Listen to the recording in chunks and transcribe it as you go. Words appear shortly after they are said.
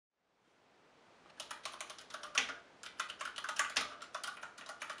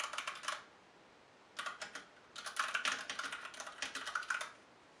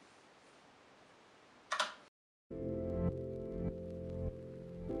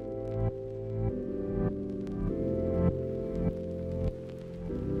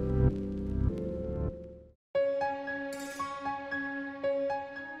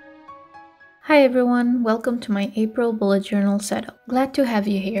Hi everyone, welcome to my April bullet journal setup. Glad to have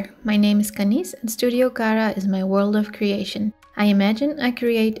you here. My name is Canis and Studio Karah is my world of creation. I imagine, I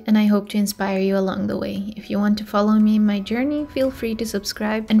create, and I hope to inspire you along the way. If you want to follow me in my journey, feel free to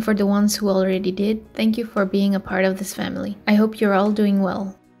subscribe, and for the ones who already did, thank you for being a part of this family. I hope you're all doing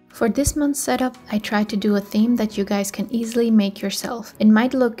well. For this month's setup, I tried to do a theme that you guys can easily make yourself. It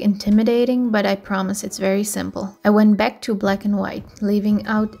might look intimidating, but I promise it's very simple. I went back to black and white, leaving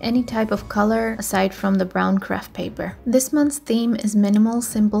out any type of color aside from the brown craft paper. This month's theme is minimal,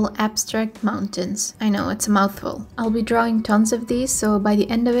 simple, abstract mountains. I know, it's a mouthful. I'll be drawing tons of these, so by the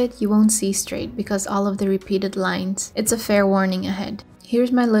end of it you won't see straight because all of the repeated lines. It's a fair warning ahead.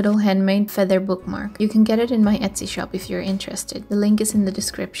 Here's my little handmade feather bookmark. You can get it in my Etsy shop if you're interested. The link is in the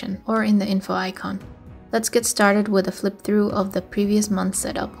description or in the info icon. Let's get started with a flip through of the previous month's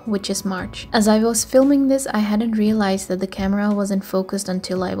setup, which is March. As I was filming this, I hadn't realized that the camera wasn't focused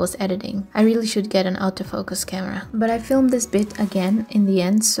until I was editing. I really should get an autofocus camera. But I filmed this bit again in the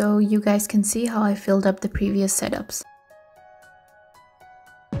end so you guys can see how I filled up the previous setups.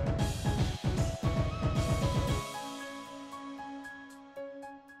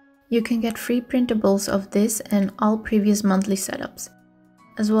 You can get free printables of this and all previous monthly setups,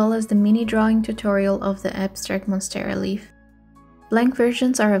 as well as the mini drawing tutorial of the abstract monstera leaf. Blank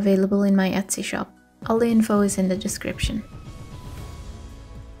versions are available in my Etsy shop. All the info is in the description.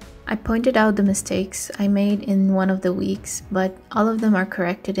 I pointed out the mistakes I made in one of the weeks, but all of them are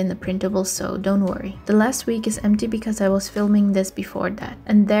corrected in the printables, so don't worry. The last week is empty because I was filming this before that,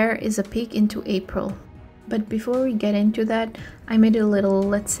 and there is a peek into April. But before we get into that, I made a little,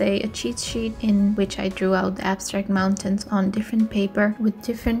 let's say, a cheat sheet in which I drew out the abstract mountains on different paper with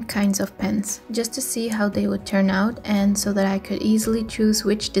different kinds of pens, just to see how they would turn out and so that I could easily choose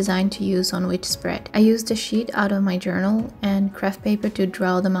which design to use on which spread. I used a sheet out of my journal and craft paper to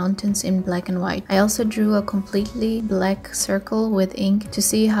draw the mountains in black and white. I also drew a completely black circle with ink to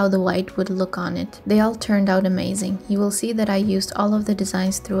see how the white would look on it. They all turned out amazing. You will see that I used all of the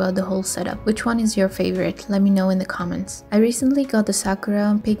designs throughout the whole setup. Which one is your favorite? Let me know in the comments. I recently got the Sakura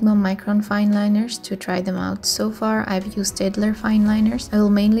and Pigma Micron Fineliners to try them out. So far I've used Fiddler Fineliners. I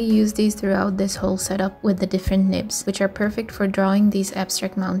will mainly use these throughout this whole setup with the different nibs, which are perfect for drawing these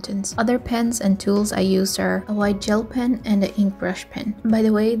abstract mountains. Other pens and tools I used are a white gel pen and an ink brush pen. By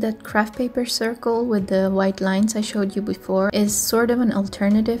the way, that craft paper circle with the white lines I showed you before is sort of an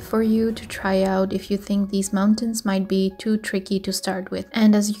alternative for you to try out if you think these mountains might be too tricky to start with.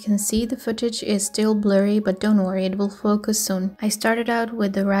 And as you can see, the footage is still blurry, but don't worry, it will focus soon. I started out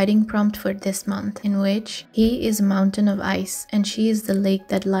with the writing prompt for this month, in which he is a mountain of ice and she is the lake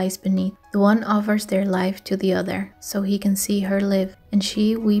that lies beneath. The one offers their life to the other, so he can see her live, and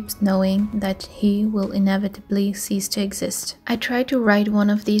she weeps knowing that he will inevitably cease to exist. I tried to write one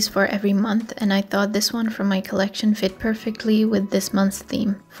of these for every month, and I thought this one from my collection fit perfectly with this month's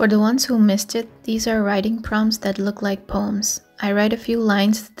theme. For the ones who missed it, these are writing prompts that look like poems. I write a few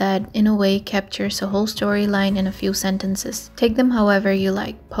lines that in a way captures a whole storyline in a few sentences. Take them however you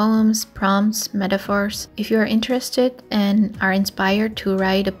like. Poems, prompts, metaphors. If you are interested and are inspired to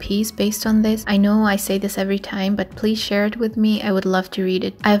write a piece based on this, I know I say this every time, but please share it with me. I would love to read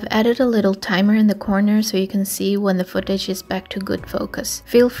it. I've added a little timer in the corner so you can see when the footage is back to good focus.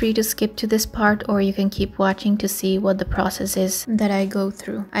 Feel free to skip to this part, or you can keep watching to see what the process is that I go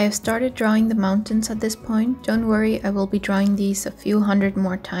through. I have started drawing the mountains at this point. Don't worry, I will be drawing these a few hundred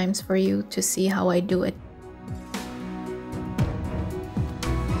more times for you to see how I do it.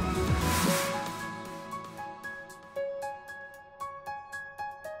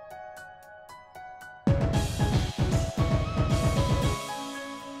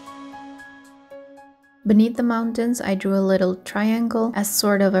 Beneath the mountains, I drew a little triangle as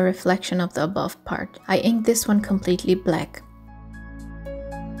sort of a reflection of the above part. I inked this one completely black.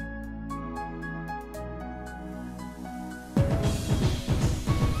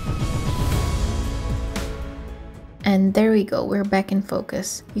 And there we go, we're back in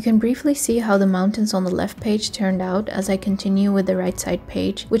focus. You can briefly see how the mountains on the left page turned out as I continue with the right side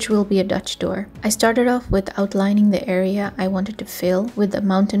page, which will be a Dutch door. I started off with outlining the area I wanted to fill with the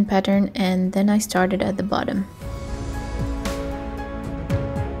mountain pattern, and then I started at the bottom.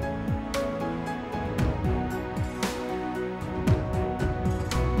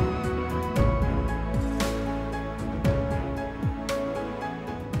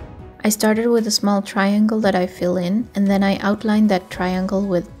 I started with a small triangle that I fill in, and then I outline that triangle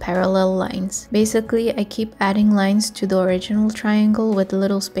with parallel lines. Basically, I keep adding lines to the original triangle with a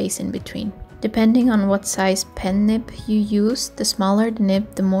little space in between. Depending on what size pen nib you use, the smaller the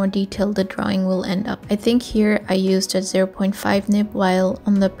nib, the more detailed the drawing will end up. I think here I used a 0.5 nib, while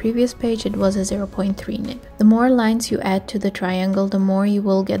on the previous page it was a 0.3 nib. The more lines you add to the triangle, the more you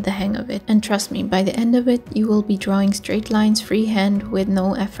will get the hang of it. And trust me, by the end of it, you will be drawing straight lines freehand with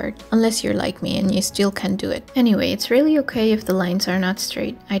no effort. Unless you're like me and you still can't do it. Anyway, it's really okay if the lines are not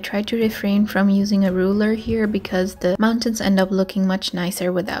straight. I try to refrain from using a ruler here because the mountains end up looking much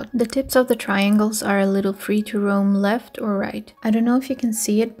nicer without. The tips of the triangles are a little free to roam left or right. I don't know if you can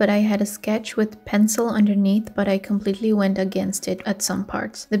see it, but I had a sketch with pencil underneath, but I completely went against it at some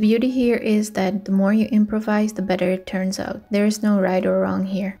parts. The beauty here is that the more you improvise, the better it turns out. There is no right or wrong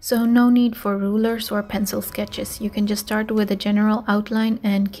here. So no need for rulers or pencil sketches. You can just start with a general outline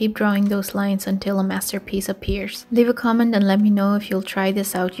and keep drawing those lines until a masterpiece appears. Leave a comment and let me know if you'll try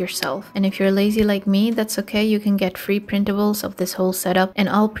this out yourself. And if you're lazy like me, that's okay. You can get free printables of this whole setup and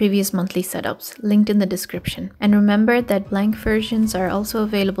all previous monthly setups, linked in the description. And remember that blank versions are also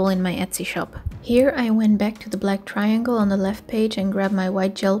available in my Etsy shop. Here I went back to the black triangle on the left page and grabbed my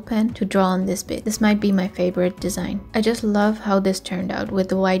white gel pen to draw on this bit. This might be my favorite design. I just love how this turned out with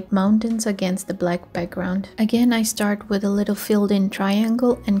the white mountains against the black background. Again, I start with a little filled in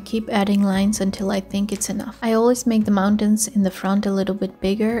triangle and keep adding lines until I think it's enough. I always make the mountains in the front a little bit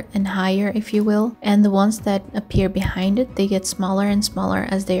bigger and higher, if you will, and the ones that appear behind it, they get smaller and smaller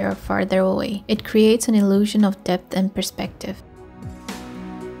as they are farther away. It creates an illusion of depth and perspective.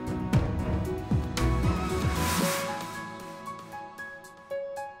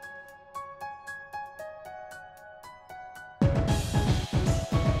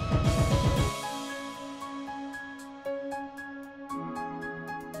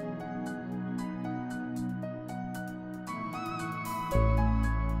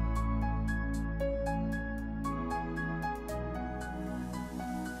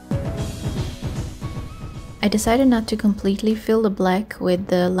 I decided not to completely fill the black with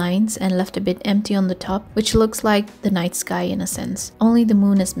the lines and left a bit empty on the top, which looks like the night sky in a sense. Only the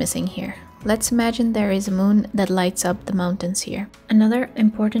moon is missing here. Let's imagine there is a moon that lights up the mountains here. Another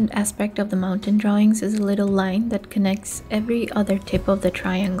important aspect of the mountain drawings is a little line that connects every other tip of the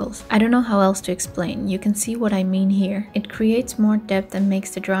triangles. I don't know how else to explain. You can see what I mean here. It creates more depth and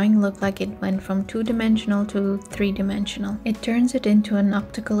makes the drawing look like it went from 2-dimensional to 3-dimensional. It turns it into an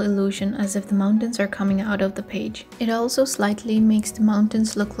optical illusion as if the mountains are coming out of the page. It also slightly makes the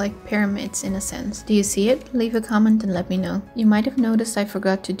mountains look like pyramids in a sense. Do you see it? Leave a comment and let me know. You might have noticed I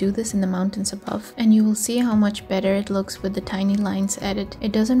forgot to do this in the mountains above, and you will see how much better it looks with the tiny lines added.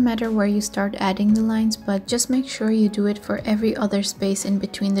 It doesn't matter where you start adding the lines, but just make sure you do it for every other space in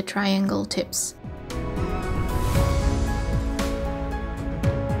between the triangle tips.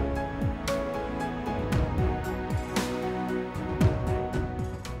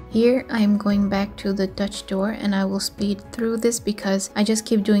 Here I am going back to the Dutch door and I will speed through this because I just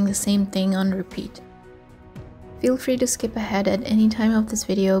keep doing the same thing on repeat. Feel free to skip ahead at any time of this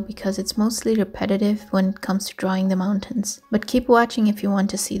video because it's mostly repetitive when it comes to drawing the mountains. But keep watching if you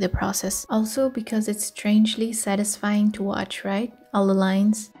want to see the process. Also because it's strangely satisfying to watch, right? All the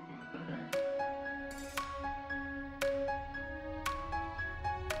lines.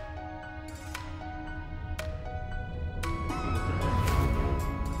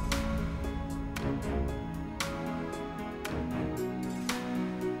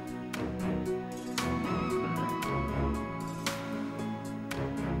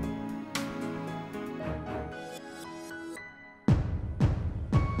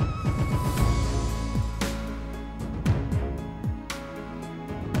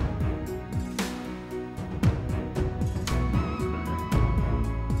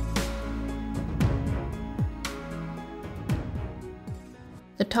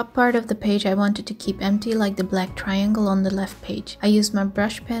 The top part of the page I wanted to keep empty like the black triangle on the left page. I used my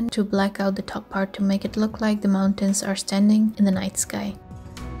brush pen to black out the top part to make it look like the mountains are standing in the night sky.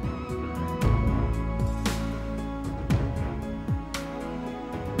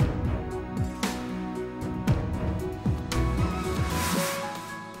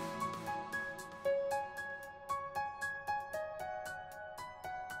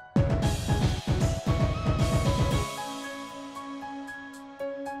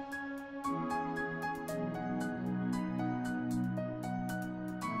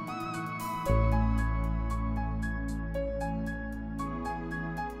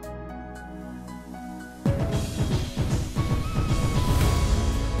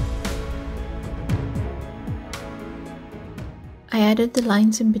 I added the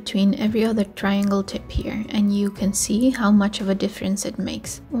lines in between every other triangle tip here, and you can see how much of a difference it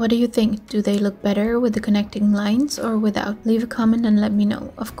makes. What do you think? Do they look better with the connecting lines or without? Leave a comment and let me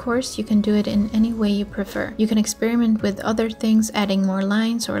know. Of course, you can do it in any way you prefer. You can experiment with other things, adding more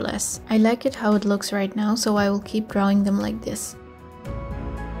lines or less. I like it how it looks right now, so I will keep drawing them like this.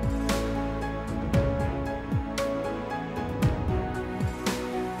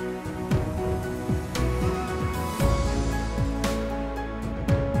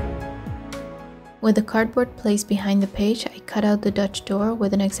 With the cardboard placed behind the page, I cut out the Dutch door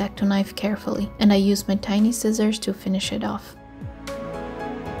with an X-Acto knife carefully, and I used my tiny scissors to finish it off.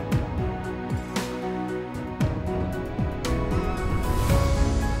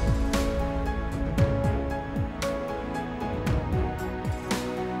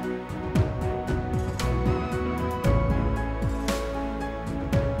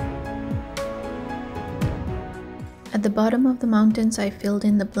 At the bottom of the mountains, I filled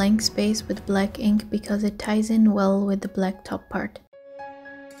in the blank space with black ink because it ties in well with the black top part.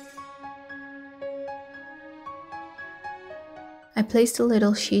 I placed a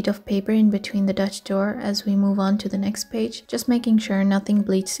little sheet of paper in between the Dutch door as we move on to the next page, just making sure nothing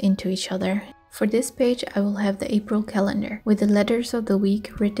bleeds into each other. For this page, I will have the April calendar, with the letters of the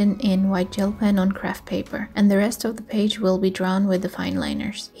week written in white gel pen on craft paper, and the rest of the page will be drawn with the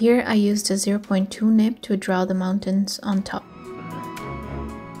Fineliners. Here I used a 0.2 nib to draw the mountains on top.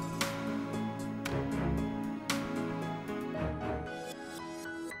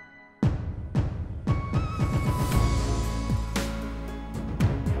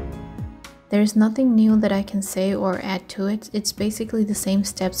 There is nothing new that I can say or add to it. It's basically the same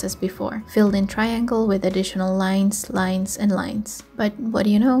steps as before, filled in triangle with additional lines, lines, and lines. But what do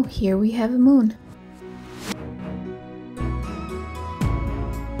you know, here we have a moon.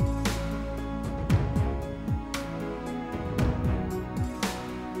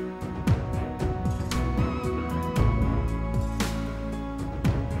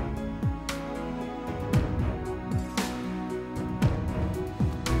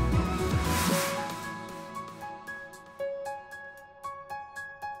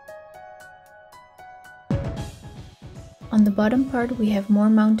 On the bottom part we have more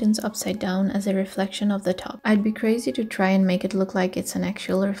mountains upside down as a reflection of the top. I'd be crazy to try and make it look like it's an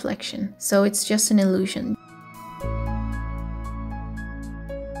actual reflection, so it's just an illusion.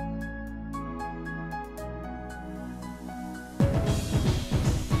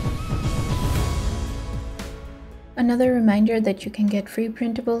 Another reminder that you can get free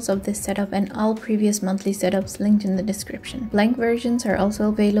printables of this setup and all previous monthly setups linked in the description. Blank versions are also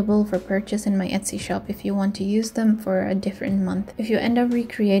available for purchase in my Etsy shop if you want to use them for a different month. If you end up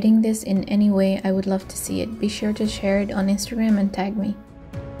recreating this in any way, I would love to see it. Be sure to share it on Instagram and tag me.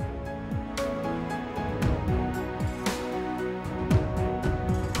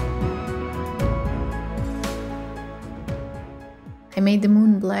 I made the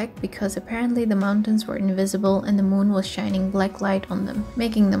moon black because apparently the mountains were invisible and the moon was shining black light on them,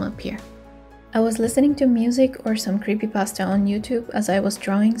 making them appear. I was listening to music or some creepypasta on YouTube as I was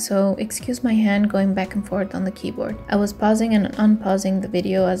drawing, so excuse my hand going back and forth on the keyboard. I was pausing and unpausing the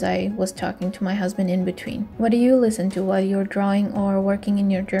video as I was talking to my husband in between. What do you listen to while you're drawing or working in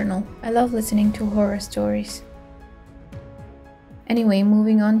your journal? I love listening to horror stories. Anyway,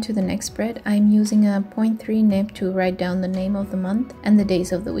 moving on to the next spread, I'm using a 0.3 nib to write down the name of the month and the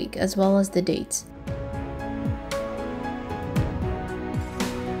days of the week, as well as the dates.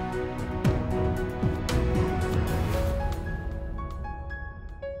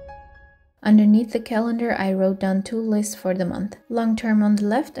 Underneath the calendar, I wrote down two lists for the month, long term on the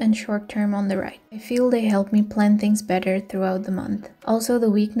left and short term on the right. I feel they help me plan things better throughout the month. Also, the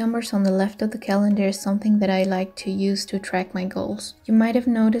week numbers on the left of the calendar is something that I like to use to track my goals. You might have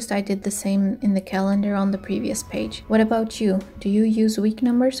noticed I did the same in the calendar on the previous page. What about you? Do you use week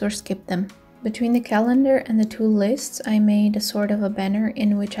numbers or skip them? Between the calendar and the two lists, I made a sort of a banner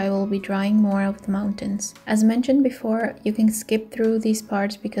in which I will be drawing more of the mountains. As mentioned before, you can skip through these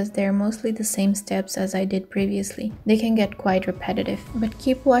parts because they're mostly the same steps as I did previously. They can get quite repetitive, but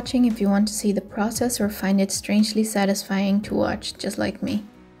keep watching if you want to see the process or find it strangely satisfying to watch, just like me.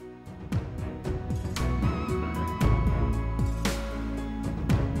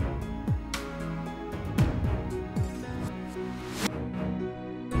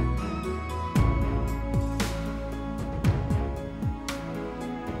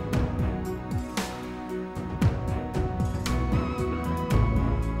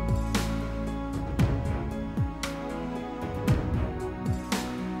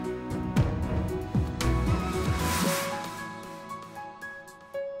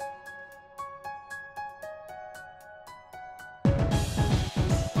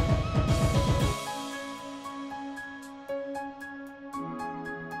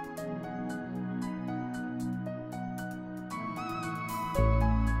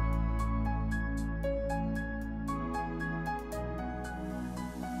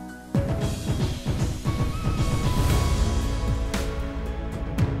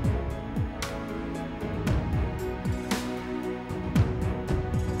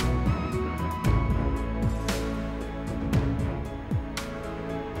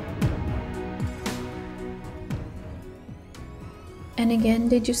 And again,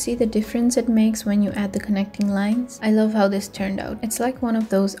 did you see the difference it makes when you add the connecting lines? I love how this turned out. It's like one of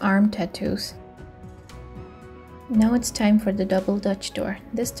those arm tattoos. Now it's time for the double Dutch door.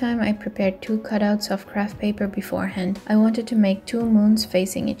 This time I prepared 2 cutouts of craft paper beforehand. I wanted to make 2 moons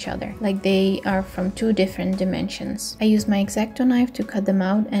facing each other, like they are from 2 different dimensions. I used my X-Acto knife to cut them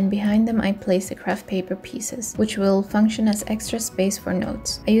out, and behind them I placed the craft paper pieces, which will function as extra space for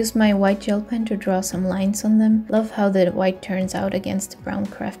notes. I used my white gel pen to draw some lines on them. Love how the white turns out against the brown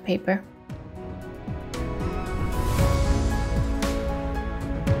craft paper.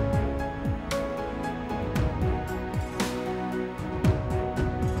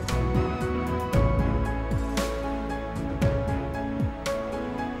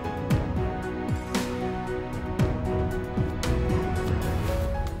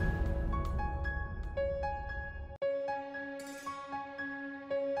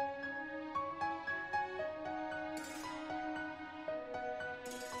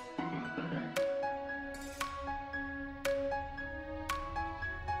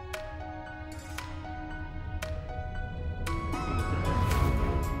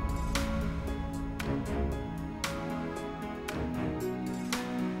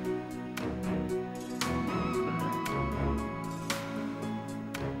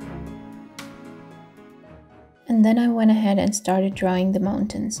 And then I went ahead and started drawing the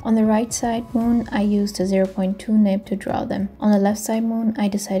mountains. On the right side moon, I used a 0.2 nib to draw them. On the left side moon, I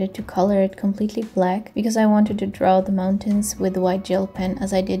decided to color it completely black because I wanted to draw the mountains with the white gel pen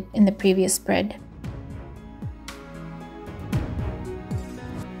as I did in the previous spread.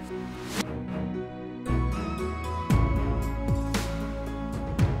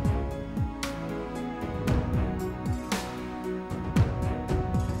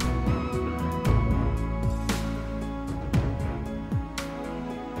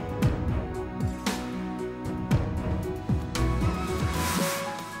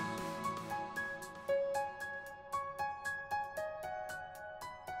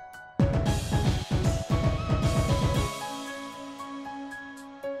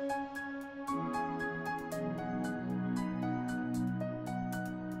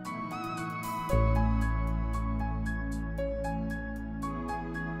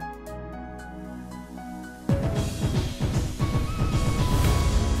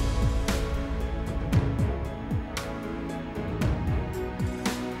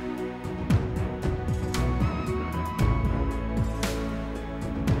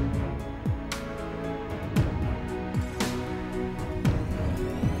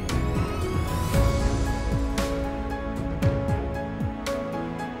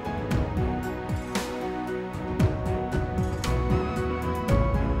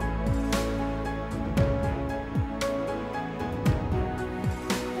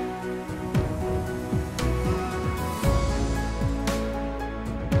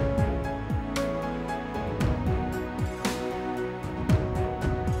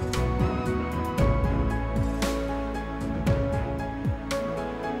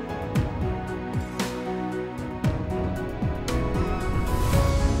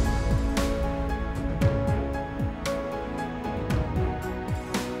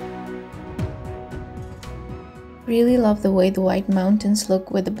 Really love the way the white mountains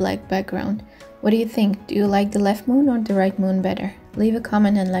look with the black background. What do you think? Do you like the left moon or the right moon better? Leave a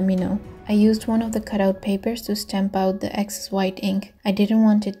comment and let me know. I used one of the cutout papers to stamp out the excess white ink. I didn't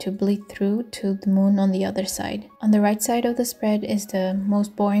want it to bleed through to the moon on the other side. On the right side of the spread is the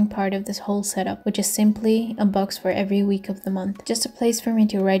most boring part of this whole setup, which is simply a box for every week of the month. Just a place for me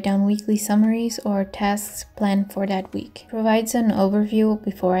to write down weekly summaries or tasks planned for that week. It provides an overview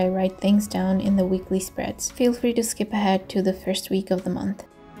before I write things down in the weekly spreads. Feel free to skip ahead to the first week of the month.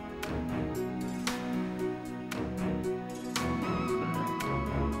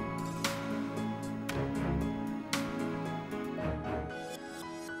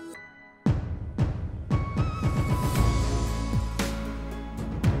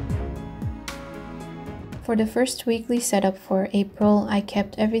 For the first weekly setup for April, I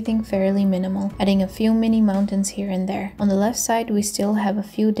kept everything fairly minimal, adding a few mini mountains here and there. On the left side, we still have a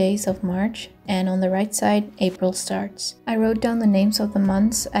few days of March, and on the right side, April starts. I wrote down the names of the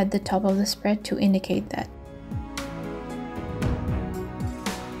months at the top of the spread to indicate that.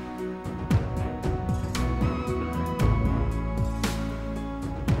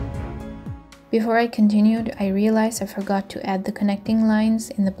 Before I continued, I realized I forgot to add the connecting lines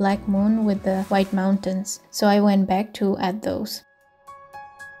in the black moon with the white mountains, so I went back to add those.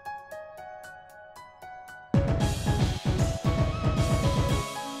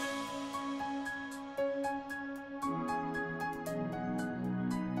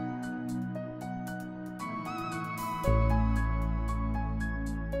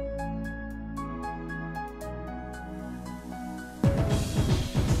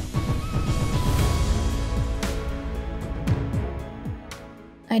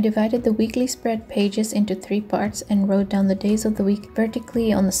 I divided the weekly spread pages into 3 parts and wrote down the days of the week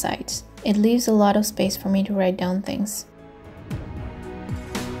vertically on the sides. It leaves a lot of space for me to write down things.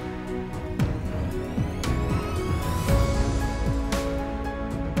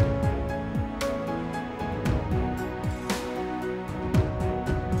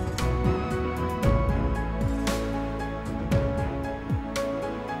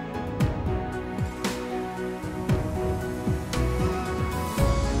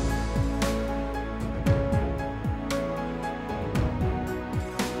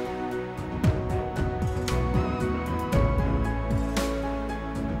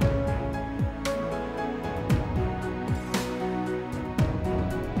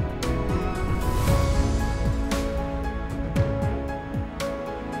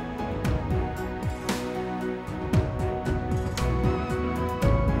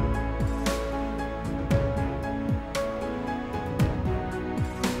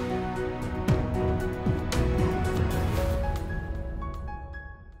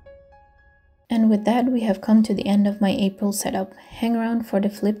 And with that, we have come to the end of my April setup. Hang around for the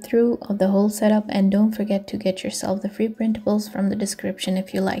flip through of the whole setup and don't forget to get yourself the free printables from the description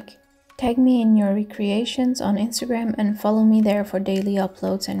if you like. Tag me in your recreations on Instagram and follow me there for daily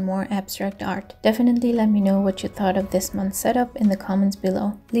uploads and more abstract art. Definitely let me know what you thought of this month's setup in the comments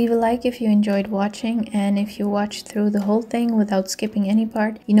below. Leave a like if you enjoyed watching, and if you watched through the whole thing without skipping any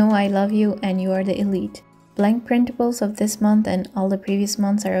part, you know I love you and you are the elite. Blank printables of this month and all the previous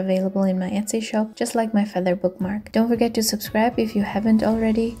months are available in my Etsy shop, just like my feather bookmark. Don't forget to subscribe if you haven't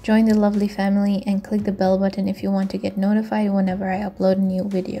already, join the lovely family, and click the bell button if you want to get notified whenever I upload a new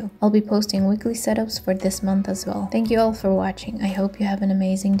video. I'll be posting weekly setups for this month as well. Thank you all for watching. I hope you have an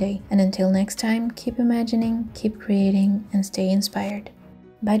amazing day. And until next time, keep imagining, keep creating, and stay inspired.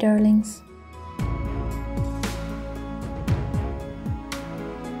 Bye, darlings.